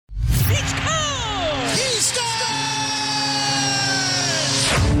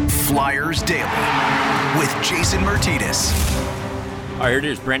Flyers Daily with Jason Martinez. All right, here it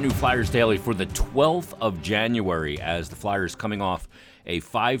is, brand new Flyers Daily for the 12th of January as the Flyers coming off a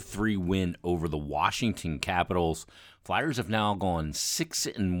 5-3 win over the Washington Capitals. Flyers have now gone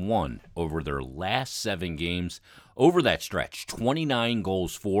 6-1 over their last 7 games. Over that stretch, 29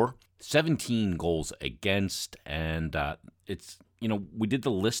 goals for, 17 goals against, and we did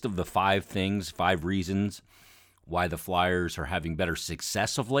the list of the 5 reasons why the Flyers are having better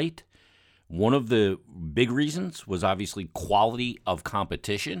success of late. One of the big reasons was obviously quality of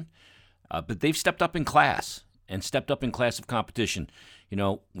competition, but they've stepped up in class of competition. You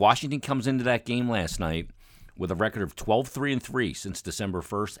know, Washington comes into that game last night with a record of 12-3-3 since December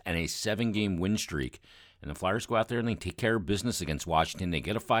 1st and a 7-game win streak. And the Flyers go out there and they take care of business against Washington. They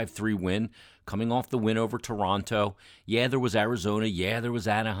get a 5-3 win coming off the win over Toronto. Yeah, there was Arizona. Yeah, there was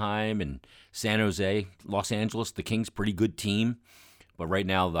Anaheim and San Jose. Los Angeles, the Kings, pretty good team. But right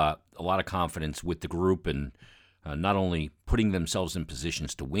now, a lot of confidence with the group and not only putting themselves in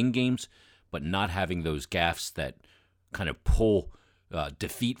positions to win games, but not having those gaffes that kind of pull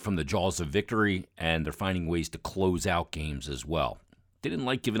defeat from the jaws of victory, and they're finding ways to close out games as well. They didn't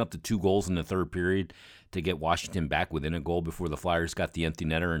like giving up the 2 goals in the third period to get Washington back within a goal before the Flyers got the empty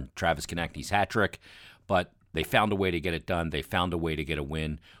netter and Travis Konecny's hat trick, but they found a way to get it done. They found a way to get a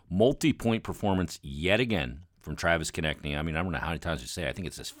win. Multi-point performance yet again from Travis Konecny. I mean, I don't know how many times you say, I think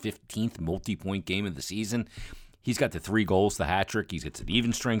it's his 15th multi-point game of the season. He's got the 3 goals, the hat trick. He gets an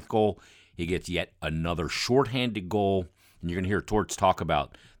even strength goal. He gets yet another shorthanded goal. And you're going to hear Torts talk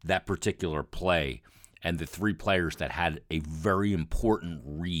about that particular play and the 3 players that had a very important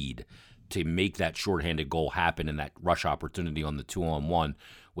read to make that shorthanded goal happen in that rush opportunity on the 2-on-1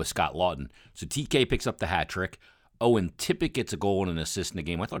 with Scott Laughton. So TK picks up the hat trick. Owen Tippett gets a goal and an assist in the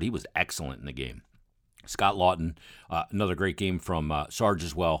game. I thought he was excellent in the game. Scott Laughton, another great game from Sarge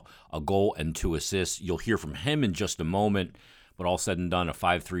as well, a goal and 2 assists. You'll hear from him in just a moment, but all said and done, a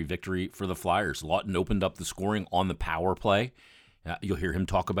 5-3 victory for the Flyers. Laughton opened up the scoring on the power play. You'll hear him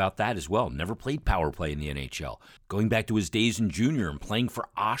talk about that as well. Never played power play in the NHL. Going back to his days in junior and playing for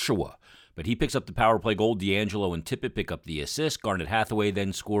Oshawa. But he picks up the power play goal. D'Angelo and Tippett pick up the assist. Garnet Hathaway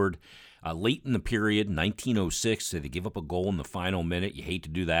then scored late in the period, 19:06. So they give up a goal in the final minute. You hate to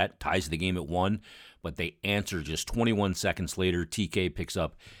do that. Ties the game at 1. But they answer just 21 seconds later. TK picks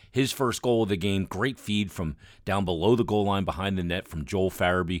up his first goal of the game. Great feed from down below the goal line behind the net from Joel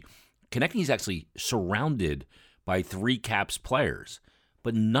Farabee. Konecny's actually surrounded by 3 Caps players,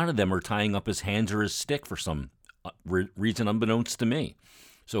 but none of them are tying up his hands or his stick for some reason unbeknownst to me.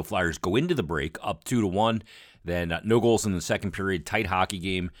 So Flyers go into the break up 2-1, then no goals in the second period, tight hockey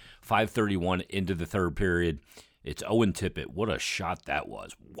game, 5:31 into the third period. It's Owen Tippett. What a shot that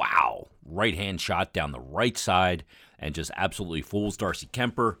was. Wow. Right-hand shot down the right side and just absolutely fools Darcy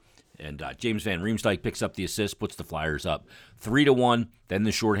Kemper. And James Van Riemsdyk picks up the assist, puts the Flyers up 3-1. Then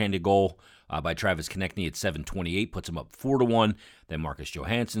the shorthanded goal by Travis Konecny at 7:28 puts him up 4-1. Then Marcus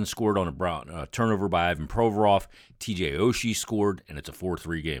Johansson scored on a turnover by Ivan Provorov. TJ Oshie scored, and it's a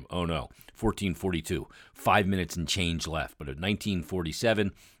 4-3 game. Oh, no. 14:42. 5 minutes and change left. But at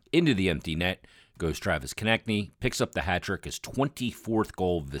 19:47, into the empty net goes Travis Konecny, picks up the hat trick, his 24th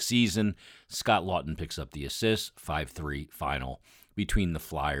goal of the season. Scott Laughton picks up the assist. 5-3 final between the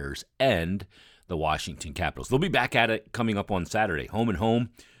Flyers and the Washington Capitals. They'll be back at it coming up on Saturday. Home and home.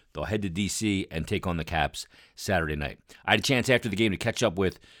 They'll head to D.C. and take on the Caps Saturday night. I had a chance after the game to catch up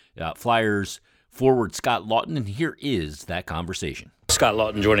with Flyers forward Scott Laughton, and here is that conversation. Scott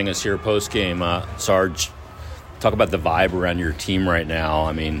Laughton joining us here post-game. Sarge, talk about the vibe around your team right now.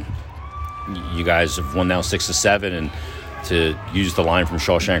 I mean, you guys have won now 6 of 7, and to use the line from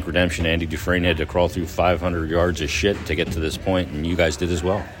Shawshank Redemption, Andy Dufresne had to crawl through 500 yards of shit to get to this point, and you guys did as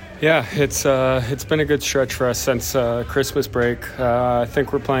well. Yeah, it's been a good stretch for us since Christmas break. I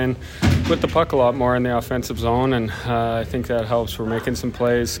think we're playing with the puck a lot more in the offensive zone, and I think that helps. We're making some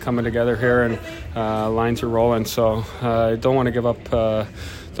plays coming together here, and lines are rolling. So I don't want to give up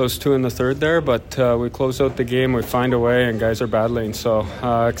those 2 in the third there, but we close out the game, we find a way, and guys are battling. So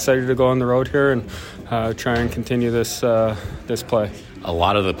excited to go on the road here and try and continue this play. A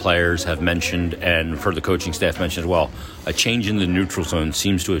lot of the players have mentioned, and for the coaching staff mentioned as well, a change in the neutral zone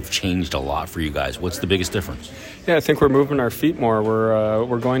seems to have changed a lot for you guys. What's the biggest difference? Yeah, I think we're moving our feet more.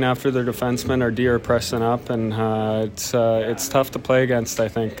 We're going after their defensemen. Our D are pressing up, and it's tough to play against, I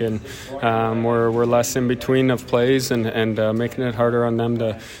think. And we're less in between of plays and making it harder on them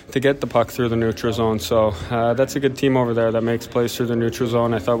to get the puck through the neutral zone. So that's a good team over there that makes plays through the neutral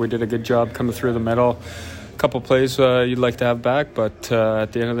zone. I thought we did a good job coming through the middle. couple plays you'd like to have back, but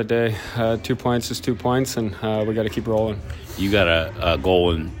at the end of the day, 2 points is 2 points, and we got to keep rolling. You got a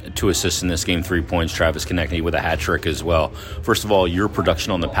goal and 2 assists in this game, 3 points. Travis Konecny with a hat trick as well. First of all, your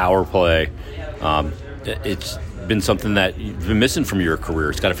production on the power play, it's been something that you've been missing from your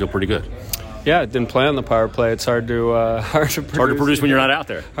career. It's got to feel pretty good. Yeah, didn't play on the power play. It's hard to produce. It's hard to produce when you're not out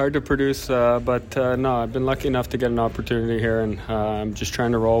there. Hard to produce, but no, I've been lucky enough to get an opportunity here, and I'm just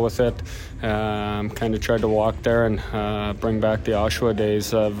trying to roll with it. Kind of tried to walk there and bring back the Oshawa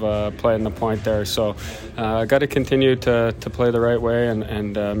days of playing the point there. So I got to continue to play the right way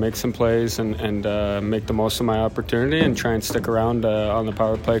and make some plays and make the most of my opportunity and try and stick around on the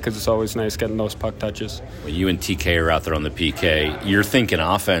power play, because it's always nice getting those puck touches. When you and TK are out there on the PK, you're thinking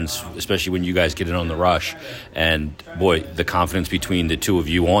offense, especially when you guys get in on the rush, and boy, the confidence between the two of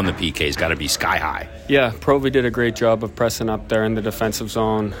you on the PK has got to be sky high. Yeah, Provy did a great job of pressing up there in the defensive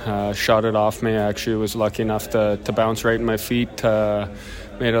zone, shot it off me. I actually was lucky enough to bounce right in my feet,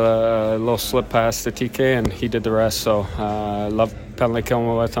 made a little slip pass to TK, and he did the rest. So love penalty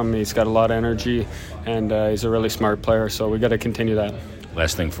killing with him. He's got a lot of energy, and he's a really smart player, so we got to continue that.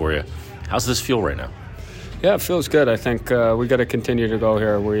 Last thing for you, how's this feel right now? Yeah, it feels good. I think we got to continue to go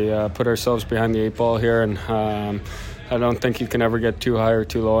here. We put ourselves behind the 8 ball here, and I don't think you can ever get too high or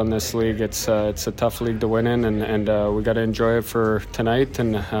too low in this league. It's a tough league to win in, and we got to enjoy it for tonight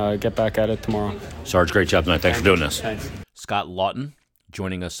and get back at it tomorrow. Sarge, great job tonight. Thanks for doing this. Thanks. Scott Laughton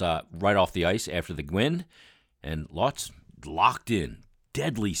joining us right off the ice after the win, and Laught's locked in,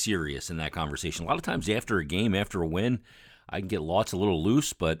 deadly serious in that conversation. A lot of times after a game, after a win, I can get Laught's a little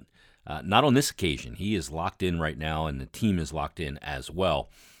loose, but not on this occasion. He is locked in right now, and the team is locked in as well.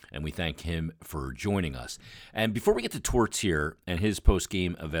 And we thank him for joining us. And before we get to Torts here and his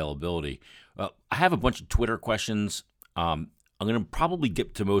post-game availability, I have a bunch of Twitter questions. I'm going to probably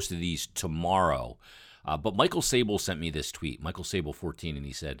get to most of these tomorrow. But Michael Sable sent me this tweet, Michael Sable 14, and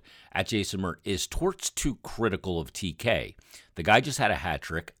he said, at Jason Mert, is Torts too critical of TK? The guy just had a hat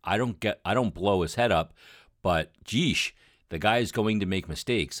trick. I don't blow his head up, but geesh, the guy is going to make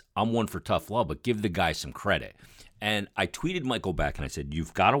mistakes. I'm one for tough love, but give the guy some credit. And I tweeted Michael back and I said,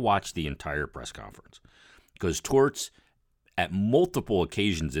 you've got to watch the entire press conference, because Torts, at multiple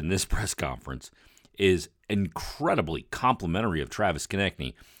occasions in this press conference, is incredibly complimentary of Travis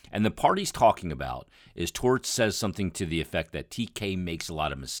Konecny. And the part he's talking about is Torts says something to the effect that TK makes a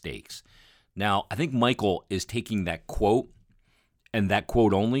lot of mistakes. Now, I think Michael is taking that quote and that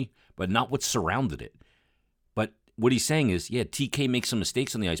quote only, but not what surrounded it. But what he's saying is, yeah, TK makes some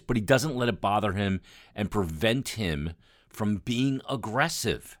mistakes on the ice, but he doesn't let it bother him and prevent him from being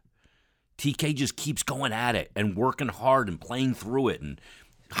aggressive. TK just keeps going at it and working hard and playing through it. And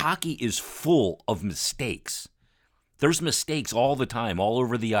hockey is full of mistakes. There's mistakes all the time, all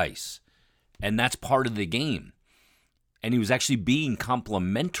over the ice. And that's part of the game. And he was actually being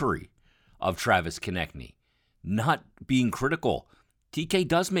complimentary of Travis Konecny, not being critical. TK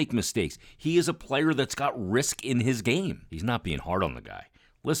does make mistakes. He is a player that's got risk in his game. He's not being hard on the guy.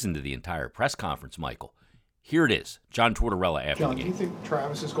 Listen to the entire press conference, Michael. Here it is, John Tortorella after the game. John, do you think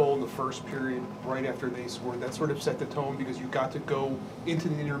Travis's goal in the first period, right after they scored, that sort of set the tone because you got to go into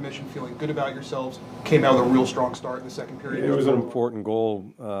the intermission feeling good about yourselves, came out with a real strong start in the second period? It was an important goal.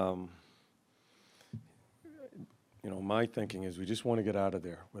 My thinking is we just want to get out of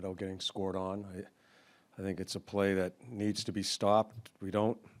there without getting scored on. I think it's a play that needs to be stopped. We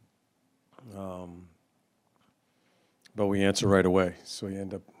don't. But we answer right away, so you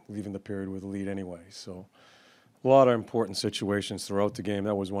end up leaving the period with a lead anyway. So a lot of important situations throughout the game.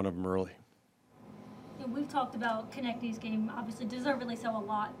 That was one of them early. We've talked about Konecny's game. Obviously, doesn't really sell a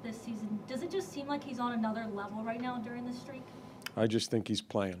lot this season. Does it just seem like he's on another level right now during this streak? I just think he's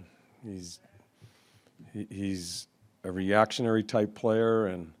playing. He's a reactionary type player,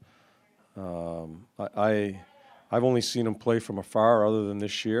 and I've only seen him play from afar other than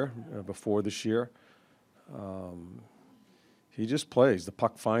this year, before this year. He just plays. The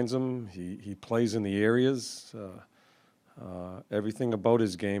puck finds him. He plays in the areas. Everything about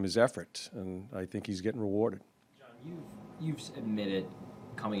his game is effort, and I think he's getting rewarded. John, you've admitted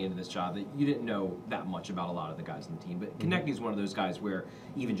coming into this job that you didn't know that much about a lot of the guys on the team, but Konecny's one of those guys where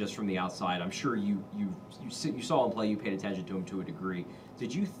even just from the outside, I'm sure you saw him play, you paid attention to him to a degree.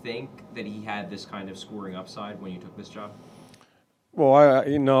 Did you think that he had this kind of scoring upside when you took this job? Well,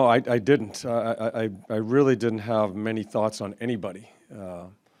 I didn't. I really didn't have many thoughts on anybody.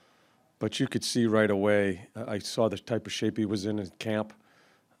 But you could see right away, I saw the type of shape he was in camp.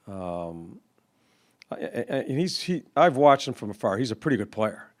 And I've watched him from afar. He's a pretty good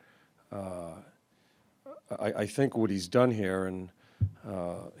player. I think what he's done here, and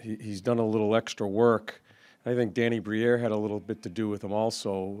he's done a little extra work, I think Danny Briere had a little bit to do with him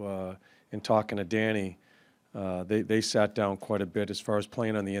also. In talking to Danny, they sat down quite a bit as far as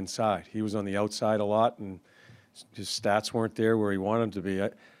playing on the inside. He was on the outside a lot, and his stats weren't there where he wanted them to be.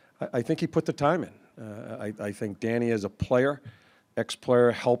 I think he put the time in. I think Danny, as a player,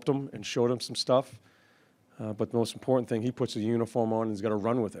 ex-player, helped him and showed him some stuff. But the most important thing, he puts a uniform on and he's got to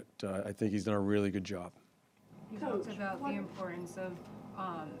run with it. I think he's done a really good job. You talked about the importance of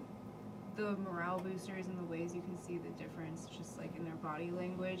the morale boosters and the ways you can see the difference just like in their body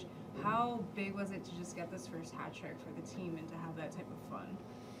language. How big was it to just get this first hat trick for the team and to have that type of fun?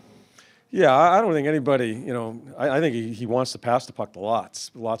 Yeah, I don't think anybody, I think he wants to pass the puck to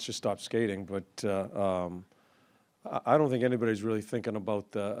Lots. Lots just stopped skating, but I don't think anybody's really thinking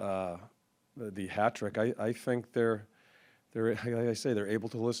about the hat trick. I think they're like I say, they're able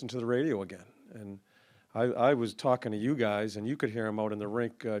to listen to the radio again. And I was talking to you guys, and you could hear them out in the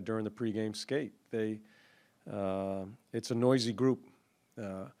rink during the pregame skate. It's a noisy group.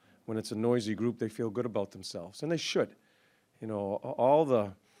 When it's a noisy group, they feel good about themselves, and they should. All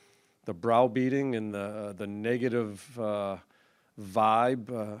the browbeating and the negative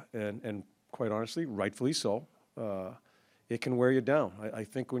vibe, and quite honestly, rightfully so, it can wear you down. I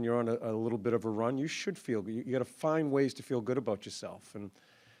think when you're on a little bit of a run, you should feel good. You got to find ways to feel good about yourself, and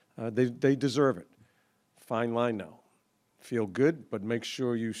they deserve it. Fine line now. Feel good, but make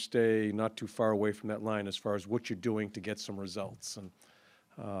sure you stay not too far away from that line as far as what you're doing to get some results, and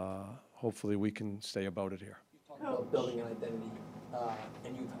hopefully we can stay about it here. You talked about building an identity,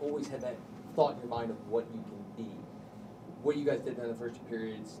 and you've always had that thought in your mind of what you can be. What you guys did in the first two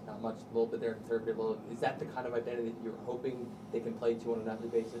periods, not much, a little bit there in the third period. Is that the kind of identity that you're hoping they can play to on a nightly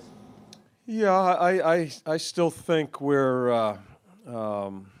basis? Yeah, I still think we're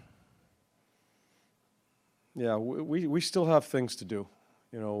we still have things to do.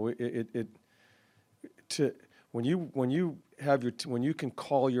 When you can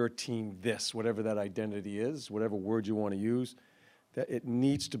call your team this, whatever that identity is, whatever word you want to use, that it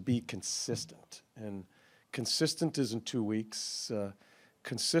needs to be consistent. And consistent isn't 2 weeks.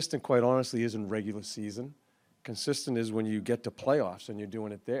 Consistent, quite honestly, isn't regular season. Consistent is when you get to playoffs and you're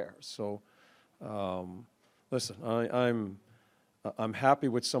doing it there. So, listen, I'm happy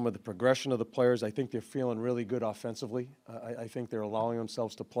with some of the progression of the players. I think they're feeling really good offensively. I think they're allowing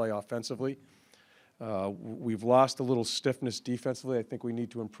themselves to play offensively. We've lost a little stiffness defensively. I think we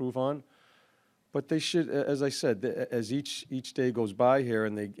need to improve on. But they should, as I said, as each day goes by here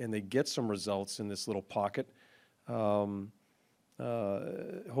and they get some results in this little pocket, hopefully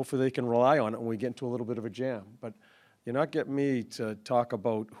they can rely on it when we get into a little bit of a jam. But you're not getting me to talk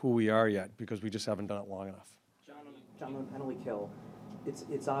about who we are yet because we just haven't done it long enough. John, on penalty kill,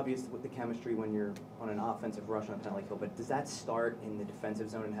 it's obvious with the chemistry when you're on an offensive rush on a penalty kill, but does that start in the defensive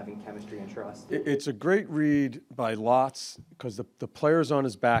zone and having chemistry and trust? It's a great read by Lots because the player's on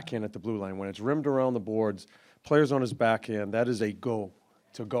his backhand at the blue line. When it's rimmed around the boards, player's on his backhand, that is a go.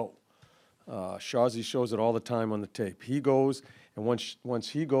 Shazi shows it all the time on the tape. He goes, and once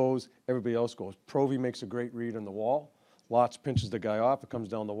he goes, everybody else goes. Provy makes a great read on the wall. Lots pinches the guy off. It comes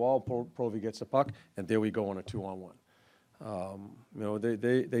down the wall. Provy gets the puck, and there we go on a 2-on-1.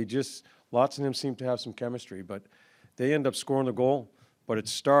 They just, Lots of them seem to have some chemistry, but they end up scoring the goal. But it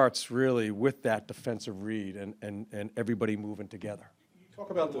starts really with that defensive read and everybody moving together. You talk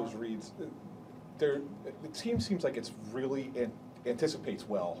about those reads. The team seems like it's really anticipates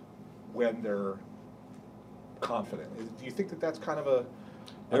well when they're confident. Do you think that that's kind of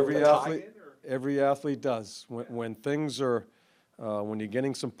Every athlete does. When things are, when you're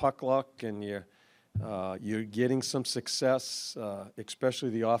getting some puck luck and you're getting some success, especially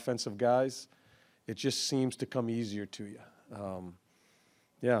the offensive guys, it just seems to come easier to you.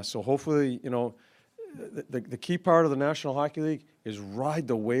 So hopefully, the key part of the National Hockey League is ride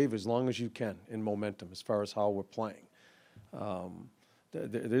the wave as long as you can in momentum as far as how we're playing.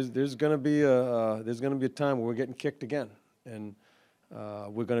 There's going to be a time where we're getting kicked again, and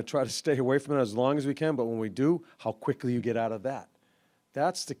we're going to try to stay away from it as long as we can. But when we do, how quickly you get out of that.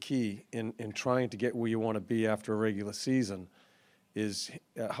 That's the key in trying to get where you want to be after a regular season, is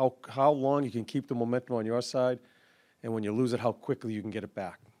how long you can keep the momentum on your side, and when you lose it, how quickly you can get it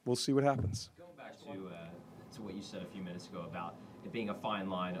back. We'll see what happens. Going back to what you said a few minutes ago about it being a fine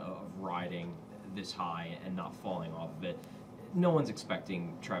line of riding this high and not falling off of it. No one's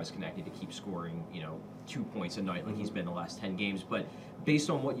expecting Travis Konecny to keep scoring, 2 points a night like he's been the last 10 games. But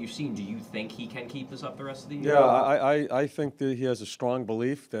based on what you've seen, do you think he can keep this up the rest of the year? Yeah, I think that he has a strong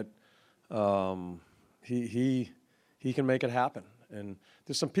belief that he can make it happen. And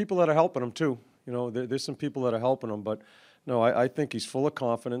there's some people that are helping him too. There's some people that are helping him. But no, I think he's full of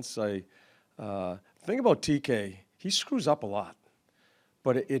confidence. The The thing about TK, he screws up a lot,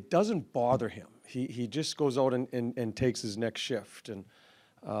 but it doesn't bother him. He just goes out and takes his next shift, and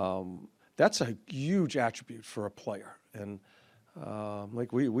that's a huge attribute for a player. And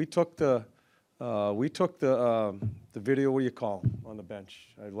like we took the video. What do you call him on the bench?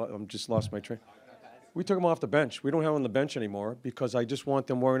 I'm just lost my train. We took him off the bench. We don't have him on the bench anymore because I just want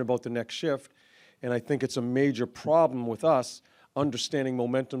them worrying about the next shift, and I think it's a major problem with us understanding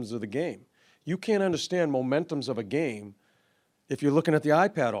momentums of the game. You can't understand momentums of a game if you're looking at the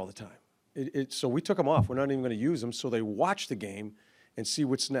iPad all the time. So we took him off. We're not even going to use him, so they watch the game and see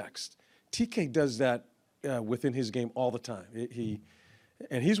what's next. TK does that within his game all the time.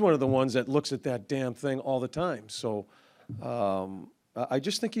 And he's one of the ones that looks at that damn thing all the time. So I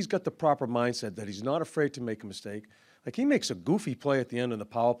just think he's got the proper mindset that he's not afraid to make a mistake. Like, he makes a goofy play at the end of the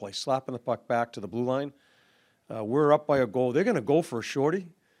power play, slapping the puck back to the blue line. We're up by a goal. They're going to go for a shorty.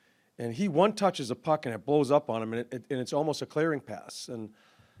 And he one-touches a puck, and it blows up on him, and it's almost a clearing pass. And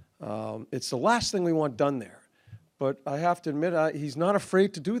it's the last thing we want done there. But I have to admit, he's not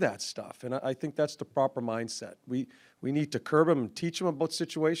afraid to do that stuff, and I think that's the proper mindset. We need to curb him and teach him about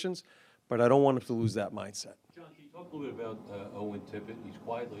situations, but I don't want him to lose that mindset. John, can you talk a little bit about Owen Tippett? He's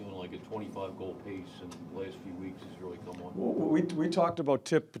quietly on like a 25-goal pace, and the last few weeks he's really come on. We talked about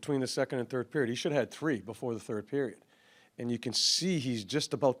Tip between the second and third period. He should have had 3 before the third period. And you can see he's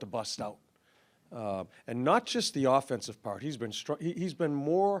just about to bust out. And not just the offensive part. He's been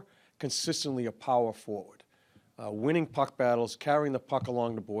more consistently a power forward, winning puck battles, carrying the puck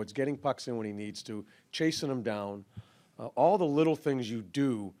along the boards, getting pucks in when he needs to, chasing them down, all the little things you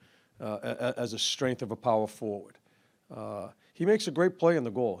do as a strength of a power forward. He makes a great play in the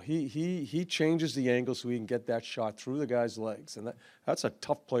goal. He changes the angle so he can get that shot through the guy's legs, and that's a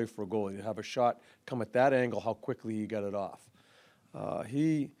tough play for a goalie to have a shot come at that angle, how quickly he got it off.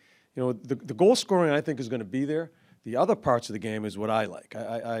 The goal scoring I think is going to be there. The other parts of the game is what I like.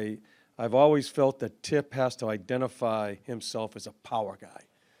 I've always felt that Tip has to identify himself as a power guy,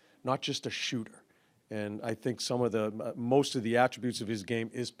 not just a shooter. And I think most of the attributes of his game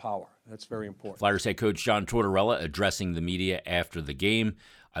is power. That's very important. Flyers head coach John Tortorella addressing the media after the game.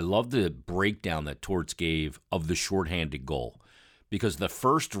 I love the breakdown that Torts gave of the shorthanded goal, because the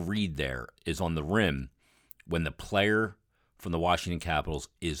first read there is on the rim when the player from the Washington Capitals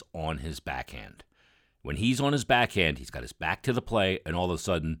is on his backhand. When he's on his backhand, he's got his back to the play, and all of a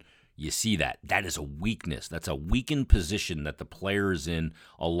sudden you see that. That is a weakness. That's a weakened position that the player is in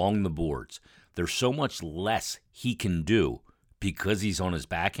along the boards. There's so much less he can do because he's on his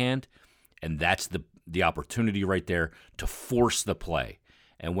backhand, and that's the opportunity right there to force the play.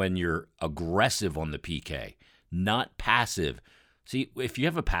 And when you're aggressive on the PK, not passive. See, if you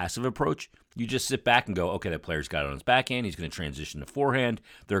have a passive approach, you just sit back and go, okay, that player's got it on his backhand. He's going to transition to forehand.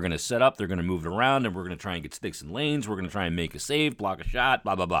 They're going to set up. They're going to move it around, and we're going to try and get sticks and lanes. We're going to try and make a save, block a shot,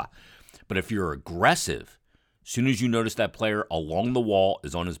 blah, blah, blah. But if you're aggressive, as soon as you notice that player along the wall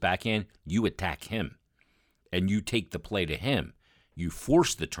is on his backhand, you attack him, and you take the play to him. You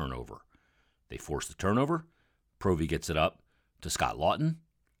force the turnover. They force the turnover. Provy gets it up to Scott Laughton.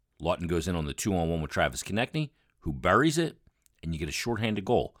 Laughton goes in on the 2-on-1 with Travis Konecny, who buries it, and you get a shorthanded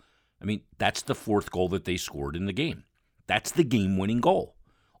goal. I mean, that's the 4th goal that they scored in the game. That's the game-winning goal,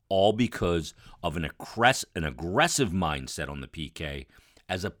 all because of an aggressive mindset on the PK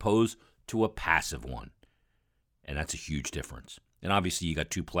as opposed to a passive one. And that's a huge difference. And obviously you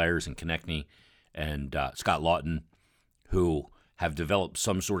got 2 players in Konecny and Scott Laughton who have developed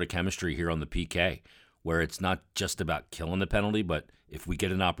some sort of chemistry here on the PK, where it's not just about killing the penalty, but if we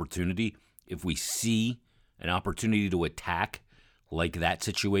get an opportunity, if we see an opportunity to attack like that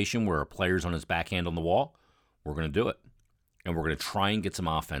situation where a player's on his backhand on the wall, we're going to do it. And we're going to try and get some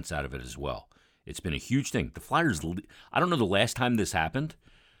offense out of it as well. It's been a huge thing. The Flyers, I don't know the last time this happened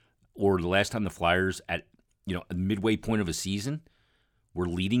or the last time the Flyers at a midway point of a season were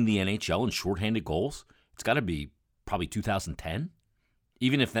leading the NHL in shorthanded goals. It's got to be probably 2010.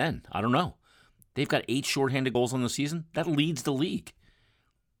 Even if then, I don't know. They've got 8 shorthanded goals on the season. That leads the league.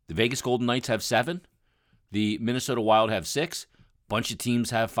 The Vegas Golden Knights have 7. The Minnesota Wild have 6. Bunch of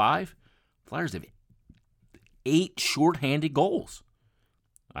teams have 5. Flyers have 8 shorthanded goals.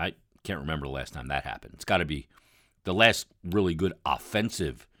 I can't remember the last time that happened. It's got to be the last really good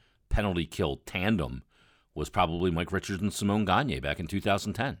offensive penalty kill tandem was probably Mike Richards and Simone Gagne back in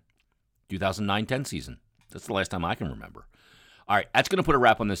 2010, 2009-10 season. That's the last time I can remember. All right, that's going to put a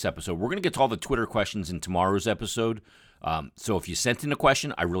wrap on this episode. We're going to get to all the Twitter questions in tomorrow's episode. So if you sent in a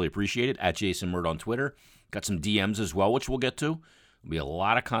question, I really appreciate it. At Jason Mert on Twitter. Got some DMs as well, which we'll get to. There'll be a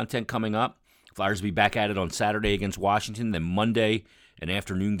lot of content coming up. Flyers will be back at it on Saturday against Washington, then Monday an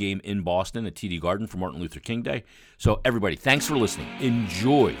afternoon game in Boston at TD Garden for Martin Luther King Day. So everybody, thanks for listening.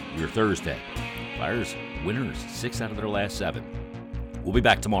 Enjoy your Thursday. Flyers winners 6 out of their last 7. We'll be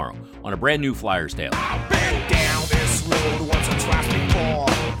back tomorrow on a brand new Flyers Daily. I've been down this road once or twice before.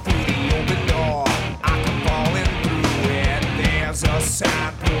 Through the open door, I come falling through it. There's a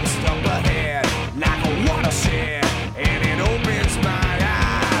signpost up ahead.